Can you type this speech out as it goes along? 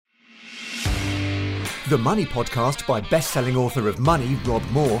The Money Podcast by best-selling author of Money, Rob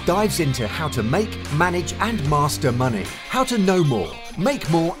Moore, dives into how to make, manage and master money. How to know more, make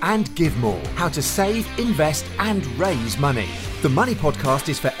more and give more. How to save, invest and raise money. The Money Podcast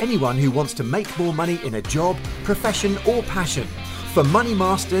is for anyone who wants to make more money in a job, profession or passion. For money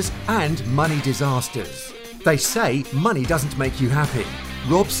masters and money disasters. They say money doesn't make you happy.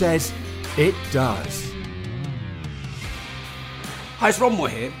 Rob says it does. Hi, it's Rob Moore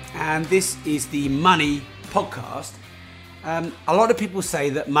here, and this is the Money Podcast. A lot of people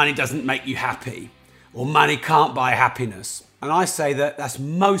say that money doesn't make you happy, or money can't buy happiness. And I say that that's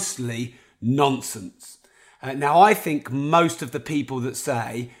mostly nonsense. Now, I think most of the people that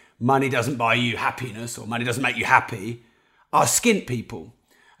say money doesn't buy you happiness, or money doesn't make you happy, are skint people.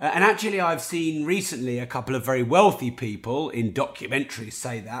 And actually, I've seen recently a couple of very wealthy people in documentaries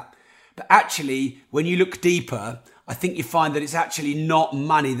say that. But actually, when you look deeper, I think you find that it's actually not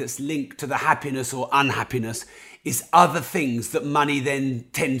money that's linked to the happiness or unhappiness. It's other things that money then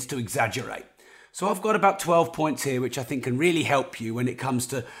tends to exaggerate. So I've got about 12 points here, which I think can really help you when it comes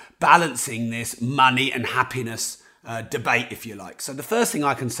to balancing this money and happiness debate, if you like. So the first thing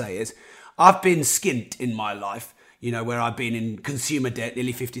I can say is I've been skint in my life, you know, where I've been in consumer debt,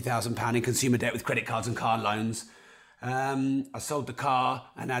 nearly £50,000 in consumer debt with credit cards and car loans. I sold the car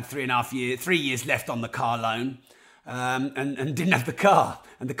and had 3 years left on the car loan. And didn't have the car.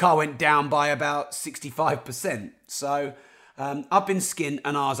 And the car went down by about 65%. So I've been skint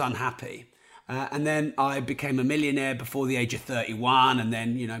and I was unhappy. And then I became a millionaire before the age of 31. And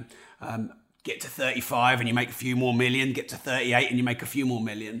then, get to 35 and you make a few more million. Get to 38 and you make a few more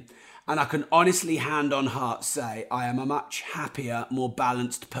million. And I can honestly, hand on heart, say I am a much happier, more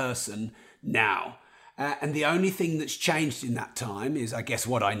balanced person now. And the only thing that's changed in that time is, I guess,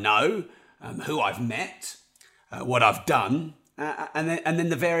 what I know, who I've met, what I've done, and then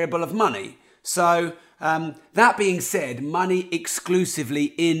the variable of money. So that being said, money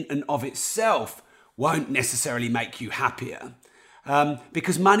exclusively in and of itself won't necessarily make you happier,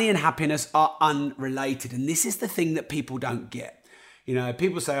 because money and happiness are unrelated. And this is the thing that people don't get. You know,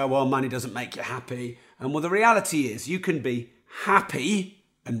 people say, oh, well, money doesn't make you happy. And well, the reality is you can be happy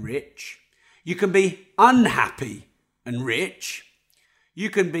and rich. You can be unhappy and rich. You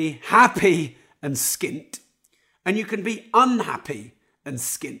can be happy and skint. And you can be unhappy and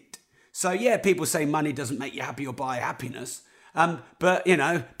skint. So yeah, people say money doesn't make you happy or buy happiness. But,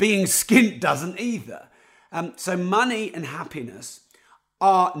 being skint doesn't either. So money and happiness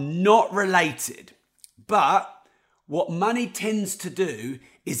are not related. But what money tends to do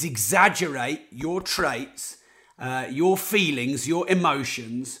is exaggerate your traits, your feelings, your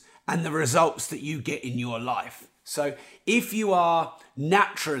emotions, and the results that you get in your life. So if you are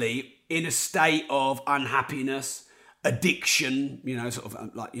naturally in a state of unhappiness, addiction,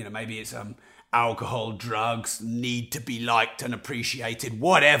 maybe it's alcohol, drugs, need to be liked and appreciated,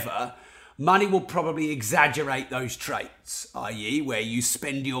 whatever, money will probably exaggerate those traits, i.e. where you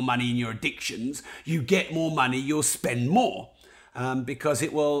spend your money in your addictions, you get more money, you'll spend more. Because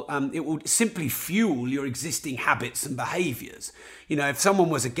it will simply fuel your existing habits and behaviours. You know, if someone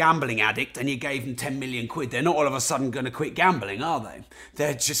was a gambling addict and you gave them 10 million quid, they're not all of a sudden going to quit gambling, are they?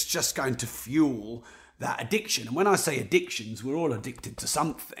 They're just going to fuel that addiction. And when I say addictions, we're all addicted to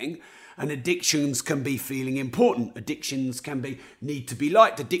something. And addictions can be feeling important. Addictions can be need to be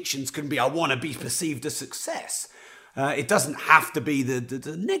liked. Addictions can be I want to be perceived as success. It doesn't have to be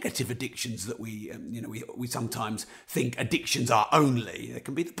the negative addictions that we sometimes think addictions are only. There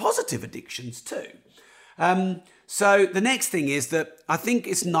can be the positive addictions too. So the next thing is that I think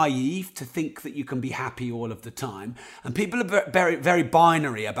it's naive to think that you can be happy all of the time. And people are very, very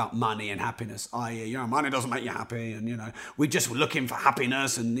binary about money and happiness. I.e., money doesn't make you happy. And, we're just looking for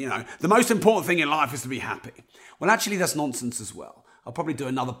happiness. And, the most important thing in life is to be happy. Well, actually, that's nonsense as well. I'll probably do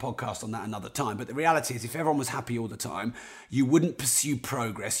another podcast on that another time. But the reality is if everyone was happy all the time, you wouldn't pursue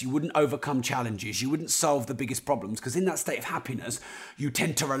progress. You wouldn't overcome challenges. You wouldn't solve the biggest problems. Because in that state of happiness, you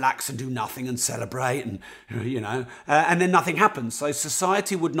tend to relax and do nothing and celebrate and, and then nothing happens. So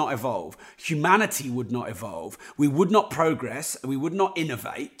society would not evolve. Humanity would not evolve. We would not progress. We would not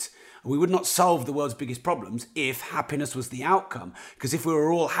innovate. We would not solve the world's biggest problems if happiness was the outcome. Because if we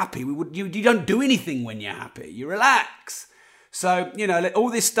were all happy, you don't do anything when you're happy. You relax. So, all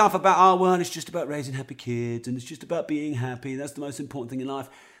this stuff about, it's just about raising happy kids and it's just about being happy. That's the most important thing in life.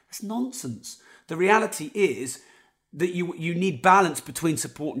 That's nonsense. The reality is that you need balance between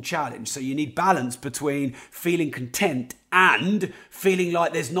support and challenge. So you need balance between feeling content and feeling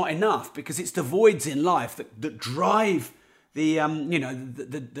like there's not enough, because it's the voids in life that drive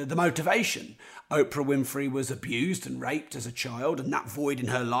the motivation. Oprah Winfrey was abused and raped as a child, and that void in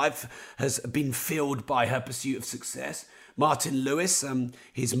her life has been filled by her pursuit of success. Martin Lewis,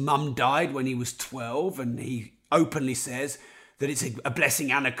 his mum died when he was 12, and he openly says that it's a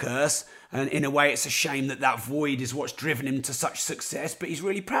blessing and a curse, and in a way it's a shame that that void is what's driven him to such success, but he's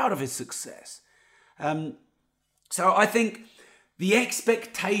really proud of his success. So I think the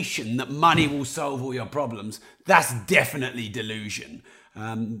expectation that money will solve all your problems, that's definitely delusion.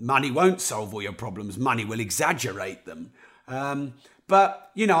 Money won't solve all your problems. Money will exaggerate them.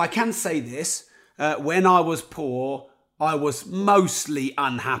 But, I can say this. When I was poor, I was mostly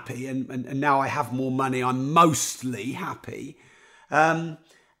unhappy. And now I have more money, I'm mostly happy.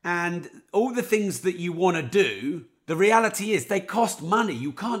 And all the things that you want to do, the reality is they cost money.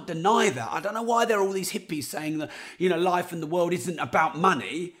 You can't deny that. I don't know why there are all these hippies saying that, life in the world isn't about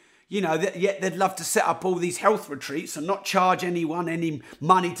money. Yet they'd love to set up all these health retreats and not charge anyone any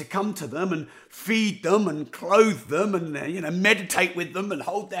money to come to them and feed them and clothe them and, meditate with them and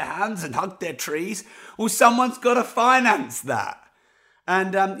hold their hands and hug their trees. Well, someone's got to finance that.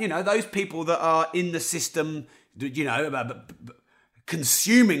 And, those people that are in the system,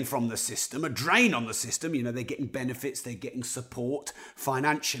 consuming from the system, a drain on the system, they're getting benefits, they're getting support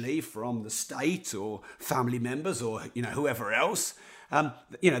financially from the state or family members or, whoever else.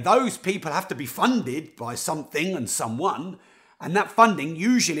 Those people have to be funded by something and someone, and that funding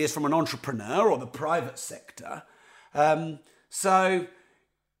usually is from an entrepreneur or the private sector. What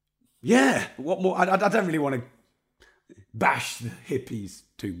more? I don't really want to bash the hippies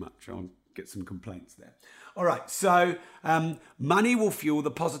too much. I'll get some complaints there. All right, so money will fuel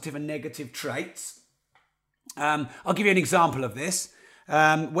the positive and negative traits. I'll give you an example of this.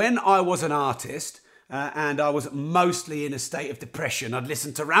 When I was an artist, and I was mostly in a state of depression, I'd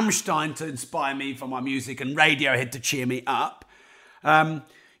listen to Rammstein to inspire me for my music and Radiohead to cheer me up.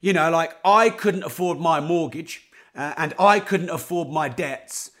 I couldn't afford my mortgage and I couldn't afford my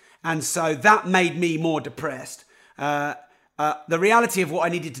debts. And so that made me more depressed. The reality of what I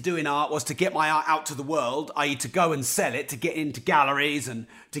needed to do in art was to get my art out to the world, i.e. to go and sell it, to get into galleries and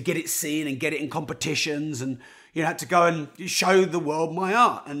to get it seen and get it in competitions and, to go and show the world my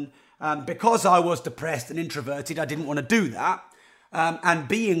art. And because I was depressed and introverted, I didn't want to do that. And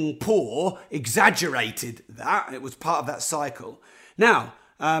being poor exaggerated that. It was part of that cycle. Now,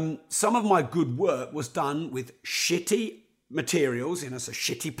 some of my good work was done with shitty materials, so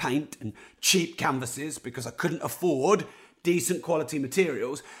shitty paint and cheap canvases because I couldn't afford decent quality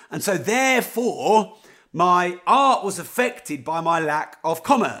materials. And so therefore, my art was affected by my lack of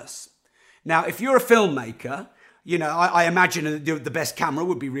commerce. Now, if you're a filmmaker, I imagine the best camera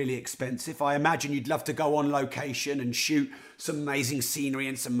would be really expensive. I imagine you'd love to go on location and shoot some amazing scenery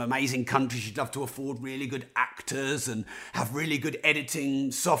in some amazing countries. You'd love to afford really good actors and have really good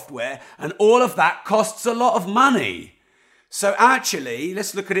editing software. And all of that costs a lot of money. So actually,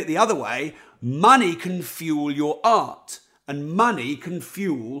 let's look at it the other way. Money can fuel your art and money can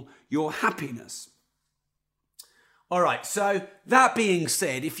fuel your happiness. All right, so that being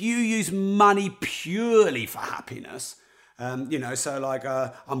said, if you use money purely for happiness, I'm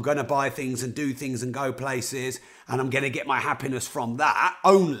going to buy things and do things and go places and I'm going to get my happiness from that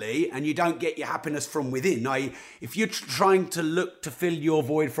only, and you don't get your happiness from within. If you're trying to look to fill your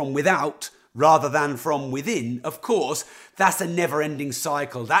void from without rather than from within, of course, that's a never-ending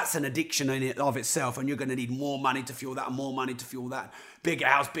cycle. That's an addiction in it of itself, and you're going to need more money to fuel that and more money to fuel that. Bigger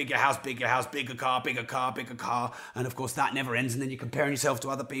house, bigger house, bigger house, bigger car, bigger car, bigger car. And of course, that never ends. And then you're comparing yourself to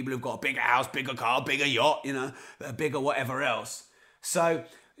other people who've got a bigger house, bigger car, bigger yacht, a bigger whatever else. So,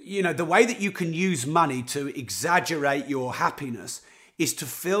 the way that you can use money to exaggerate your happiness is to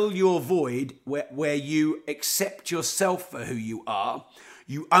fill your void where you accept yourself for who you are.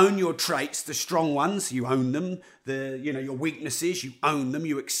 You own your traits, the strong ones, you own them. Your weaknesses, you own them.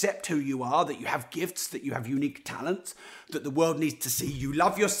 You accept who you are, that you have gifts, that you have unique talents, that the world needs to see. You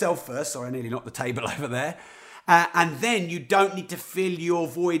love yourself first. Sorry, I nearly knocked the table over there. And then you don't need to fill your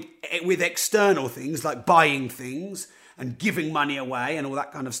void with external things like buying things and giving money away and all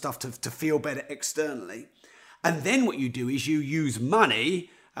that kind of stuff to feel better externally. And then what you do is you use money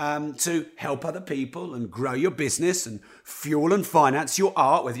to help other people and grow your business and fuel and finance your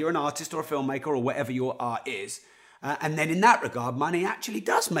art, whether you're an artist or a filmmaker or whatever your art is. And then in that regard, money actually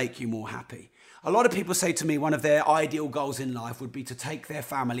does make you more happy. A lot of people say to me one of their ideal goals in life would be to take their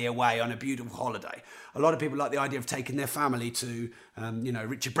family away on a beautiful holiday. A lot of people like the idea of taking their family to,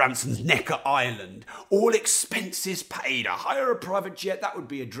 Richard Branson's Necker Island. All expenses paid, hire a private jet, that would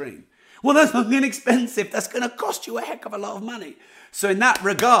be a dream. Well, that's not inexpensive. That's going to cost you a heck of a lot of money. So in that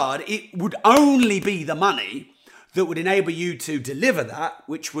regard, it would only be the money that would enable you to deliver that,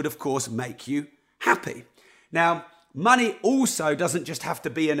 which would, of course, make you happy. Now, money also doesn't just have to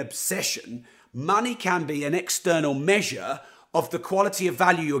be an obsession. Money can be an external measure of the quality of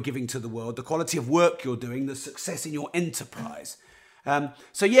value you're giving to the world, the quality of work you're doing, the success in your enterprise.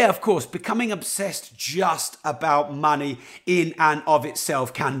 So yeah, of course, becoming obsessed just about money in and of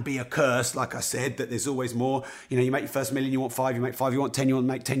itself can be a curse. Like I said, that there's always more. You make your first million, you want 5, you make 5, you want 10, you want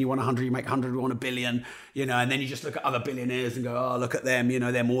to make 10, you want 100, you make 100, you want a billion, and then you just look at other billionaires and go, oh, look at them,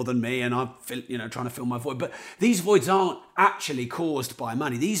 they're more than me, and I'm, trying to fill my void. But these voids aren't actually caused by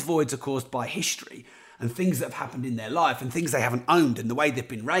money. These voids are caused by history and things that have happened in their life and things they haven't owned and the way they've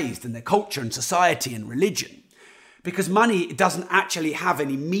been raised and their culture and society and religion. Because money doesn't actually have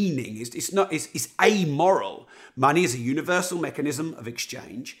any meaning. It's amoral. Money is a universal mechanism of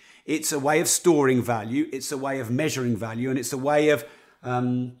exchange. It's a way of storing value. It's a way of measuring value. And it's a way of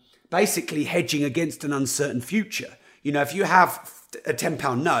basically hedging against an uncertain future. If you have a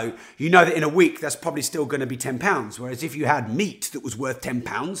 £10 note, you know that in a week that's probably still going to be £10. Whereas if you had meat that was worth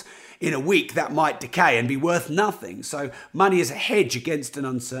 £10, in a week that might decay and be worth nothing. So money is a hedge against an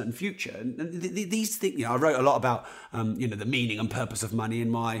uncertain future. And these things, I wrote a lot about, the meaning and purpose of money in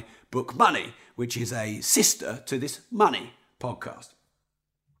my book, Money, which is a sister to this Money podcast.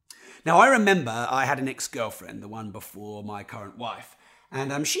 Now, I remember I had an ex-girlfriend, the one before my current wife.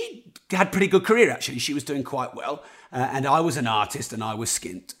 And she had a pretty good career, actually. She was doing quite well. And I was an artist and I was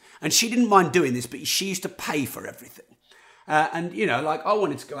skint. And she didn't mind doing this, but she used to pay for everything. I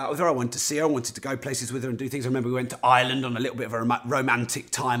wanted to go out with her. I wanted to see her. I wanted to go places with her and do things. I remember we went to Ireland on a little bit of a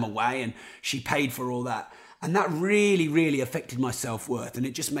romantic time away, and she paid for all that. And that really, really affected my self-worth. And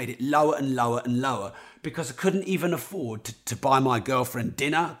it just made it lower and lower and lower because I couldn't even afford to buy my girlfriend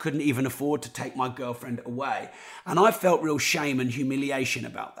dinner. I couldn't even afford to take my girlfriend away. And I felt real shame and humiliation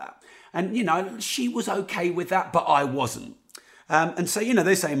about that. And, she was okay with that, but I wasn't. And so,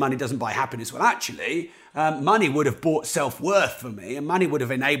 they say money doesn't buy happiness. Well, actually, money would have bought self-worth for me, and money would have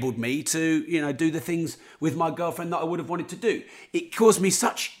enabled me to, do the things with my girlfriend that I would have wanted to do. It caused me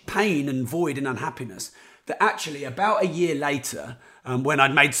such pain and void and unhappiness that actually about a year later, when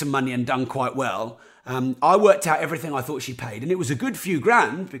I'd made some money and done quite well, I worked out everything I thought she paid. And it was a good few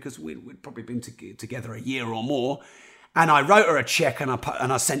grand because we'd probably been together a year or more. And I wrote her a check and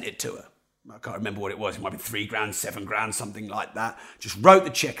I sent it to her. I can't remember what it was. It might be 3 grand, 7 grand, something like that. Just wrote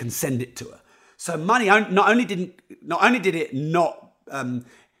the check and sent it to her. So money not only did it not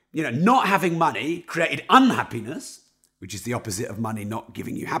having money created unhappiness, which is the opposite of money not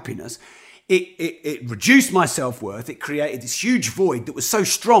giving you happiness. It reduced my self-worth. It created this huge void that was so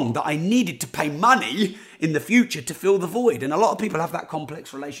strong that I needed to pay money in the future to fill the void. And a lot of people have that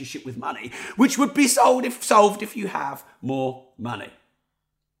complex relationship with money, which would be solved if you have more money.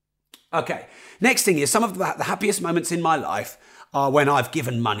 Okay, next thing is some of the happiest moments in my life are when I've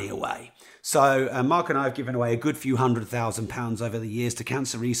given money away. So Mark and I have given away a good few £100,000 over the years to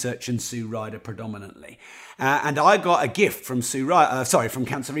cancer research and Sue Ryder predominantly. And I got a gift from from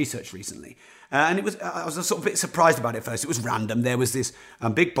Cancer Research recently. And I was a sort of bit surprised about it at first. It was random. There was this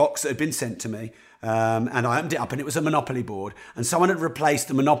big box that had been sent to me. And I opened it up and it was a Monopoly board. And someone had replaced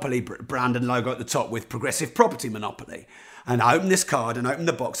the Monopoly brand and logo at the top with Progressive Property Monopoly. And I opened this card and opened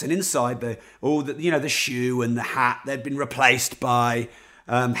the box, and inside the shoe and the hat, they'd been replaced by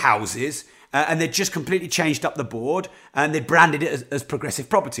houses, and they'd just completely changed up the board, and they'd branded it as Progressive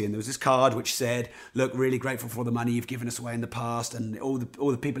Property. And there was this card which said, "Look, really grateful for the money you've given us away in the past," and all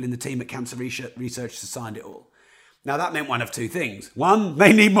the people in the team at Cancer Research signed it all. Now, that meant one of two things. One,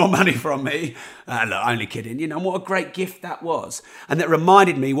 they need more money from me. Look, only kidding. And what a great gift that was. And that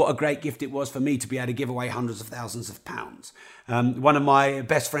reminded me what a great gift it was for me to be able to give away hundreds of thousands of pounds. One of my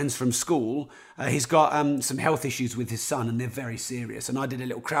best friends from school, he's got some health issues with his son, and they're very serious. And I did a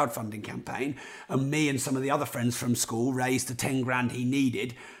little crowdfunding campaign, and me and some of the other friends from school raised the 10 grand he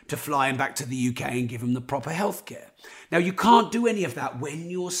needed to fly him back to the UK and give him the proper health care. Now, you can't do any of that when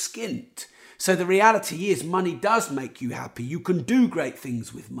you're skint. So the reality is money does make you happy. You can do great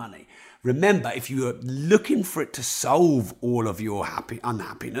things with money. Remember, if you're looking for it to solve all of your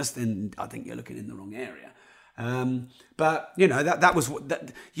unhappiness, then I think you're looking in the wrong area. The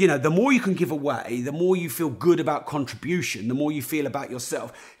more you can give away, the more you feel good about contribution, the more you feel about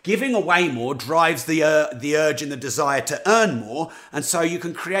yourself. Giving away more drives the urge and the desire to earn more. And so you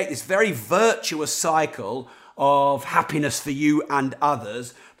can create this very virtuous cycle of happiness for you and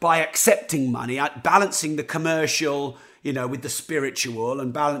others by accepting money, balancing the commercial, with the spiritual,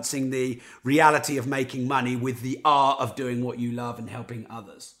 and balancing the reality of making money with the art of doing what you love and helping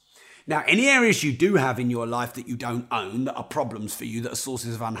others. Now, any areas you do have in your life that you don't own, that are problems for you, that are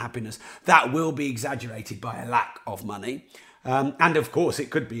sources of unhappiness, that will be exaggerated by a lack of money. And of course, it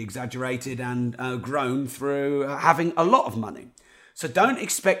could be exaggerated and grown through having a lot of money. So don't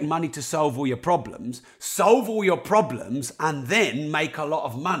expect money to solve all your problems. Solve all your problems and then make a lot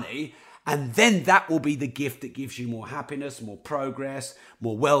of money. And then that will be the gift that gives you more happiness, more progress,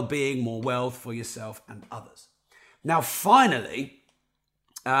 more well-being, more wealth for yourself and others. Now, finally,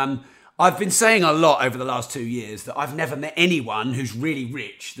 I've been saying a lot over the last 2 years that I've never met anyone who's really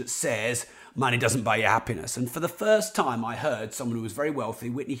rich that says money doesn't buy you happiness. And for the first time, I heard someone who was very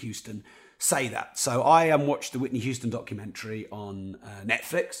wealthy, Whitney Houston, say that. So I watched the Whitney Houston documentary on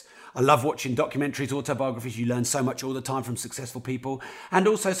Netflix. I love watching documentaries, autobiographies. You learn so much all the time from successful people, and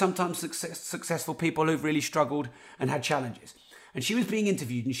also sometimes successful people who've really struggled and had challenges. And she was being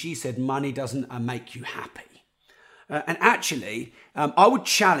interviewed and she said, money doesn't make you happy. And actually, I would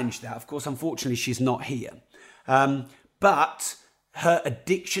challenge that. Of course, unfortunately, she's not here. But her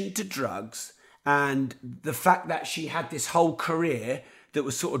addiction to drugs and the fact that she had this whole career that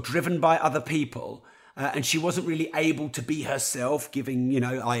was sort of driven by other people, and she wasn't really able to be herself, giving,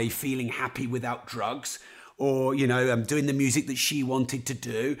 i.e. feeling happy without drugs, or, doing the music that she wanted to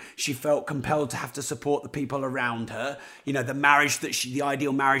do. She felt compelled to have to support the people around her, the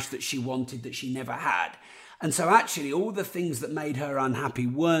ideal marriage that she wanted that she never had. And so actually all the things that made her unhappy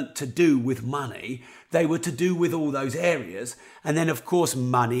weren't to do with money. They were to do with all those areas. And then, of course,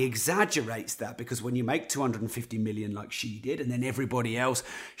 money exaggerates that, because when you make 250 million like she did, and then everybody else,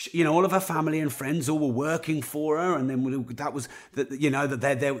 all of her family and friends all were working for her. And then that was,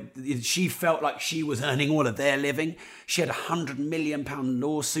 she felt like she was earning all of their living. She had a £100 million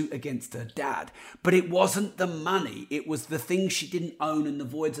lawsuit against her dad. But it wasn't the money. It was the things she didn't own and the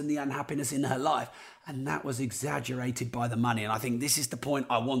voids and the unhappiness in her life. And that was exaggerated by the money. And I think this is the point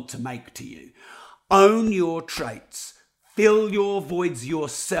I want to make to you. Own your traits, fill your voids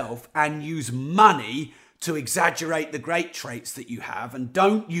yourself, and use money to exaggerate the great traits that you have. And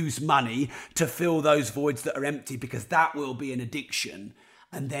don't use money to fill those voids that are empty, because that will be an addiction.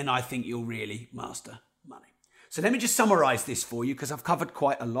 And then I think you'll really master money. So let me just summarize this for you, because I've covered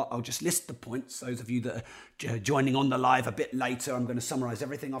quite a lot. I'll just list the points. Those of you that are joining on the live a bit later, I'm going to summarize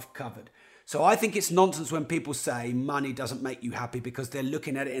everything I've covered. So I think it's nonsense when people say money doesn't make you happy, because they're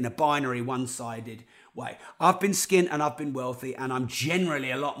looking at it in a binary, one-sided way. I've been skint and I've been wealthy, and I'm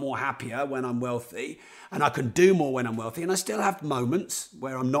generally a lot more happier when I'm wealthy, and I can do more when I'm wealthy, and I still have moments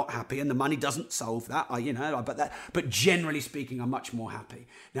where I'm not happy, and the money doesn't solve that. But generally speaking, I'm much more happy.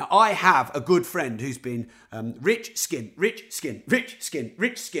 Now, I have a good friend who's been rich, skint, rich, skint, rich, skint,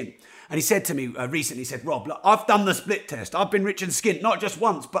 rich, skint. And he said to me recently, he said, Rob, look, I've done the split test. I've been rich and skint, not just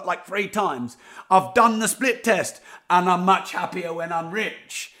once, but like 3 times. I've done the split test, and I'm much happier when I'm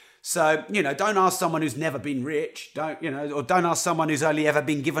rich. So, don't ask someone who's never been rich, or don't ask someone who's only ever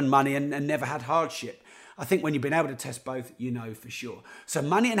been given money and never had hardship. I think when you've been able to test both, you know for sure. So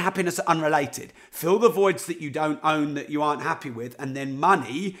money and happiness are unrelated. Fill the voids that you don't own, that you aren't happy with, and then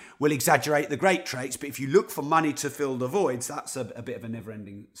money will exaggerate the great traits. But if you look for money to fill the voids, that's a bit of a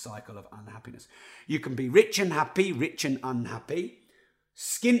never-ending cycle of unhappiness. You can be rich and happy, rich and unhappy,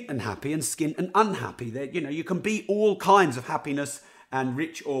 skint and happy, and skint and unhappy. You can be all kinds of happiness and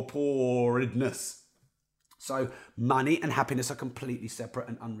rich or pooredness. So money and happiness are completely separate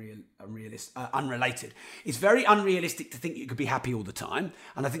and unrelated. It's very unrealistic to think you could be happy all the time.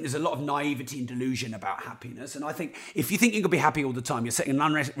 And I think there's a lot of naivety and delusion about happiness. And I think if you think you could be happy all the time, you're setting an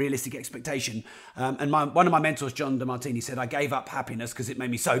unrealistic expectation. And one of my mentors, John DeMartini, said, I gave up happiness because it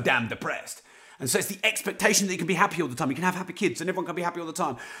made me so damn depressed. And so it's the expectation that you can be happy all the time. You can have happy kids and everyone can be happy all the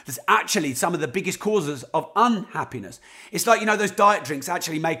time. That's actually some of the biggest causes of unhappiness. It's like, those diet drinks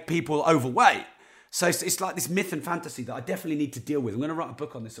actually make people overweight. So it's like this myth and fantasy that I definitely need to deal with. I'm going to write a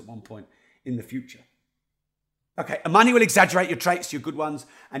book on this at one point in the future. Okay, and money will exaggerate your traits, your good ones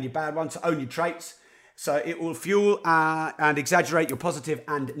and your bad ones. So own your traits. So it will fuel and exaggerate your positive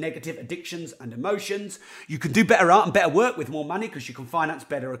and negative addictions and emotions. You can do better art and better work with more money because you can finance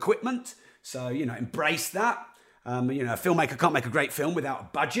better equipment. So, embrace that. A filmmaker can't make a great film without a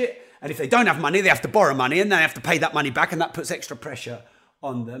budget. And if they don't have money, they have to borrow money and they have to pay that money back, and that puts extra pressure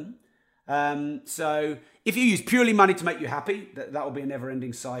on them. So if you use purely money to make you happy, that will be a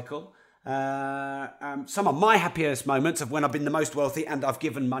never-ending cycle. Some of my happiest moments of when I've been the most wealthy and I've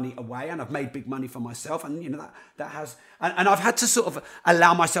given money away and I've made big money for myself, and that has, and I've had to sort of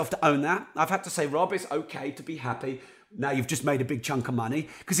allow myself to own that. I've had to say, Rob, it's okay to be happy. Now you've just made a big chunk of money,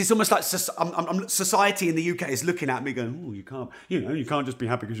 because it's almost like society in the UK is looking at me going, oh, you can't just be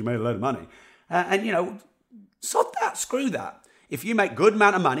happy because you made a load of money. Sod that, screw that. If you make good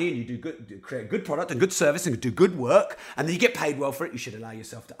amount of money and you create a good product and good service and do good work, and then you get paid well for it, you should allow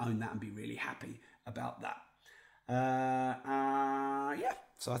yourself to own that and be really happy about that.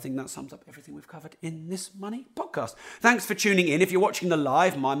 So I think that sums up everything we've covered in this money podcast. Thanks for tuning in. If you're watching the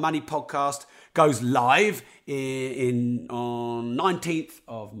live, my money podcast goes live on 19th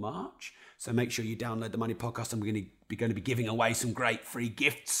of March. So make sure you download the money podcast, and we're going to be giving away some great free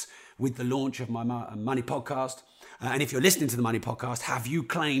gifts with the launch of my money podcast. And if you're listening to the money podcast, have you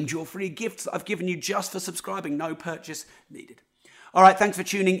claimed your free gifts that I've given you just for subscribing? No purchase needed. All right, thanks for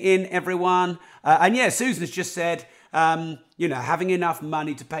tuning in, everyone. Susan has just said, having enough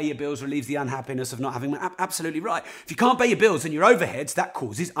money to pay your bills relieves the unhappiness of not having money. Absolutely right. If you can't pay your bills and your overheads, that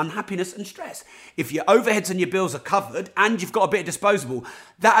causes unhappiness and stress. If your overheads and your bills are covered and you've got a bit of disposable,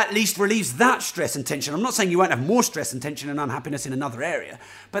 that at least relieves that stress and tension. I'm not saying you won't have more stress and tension and unhappiness in another area,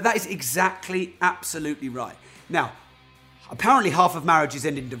 but that is absolutely right. Now, apparently half of marriages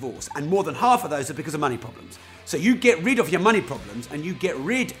end in divorce, and more than half of those are because of money problems. So you get rid of your money problems and you get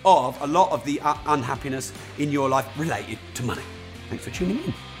rid of a lot of the unhappiness in your life related to money. Thanks for tuning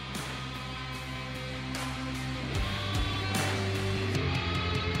in.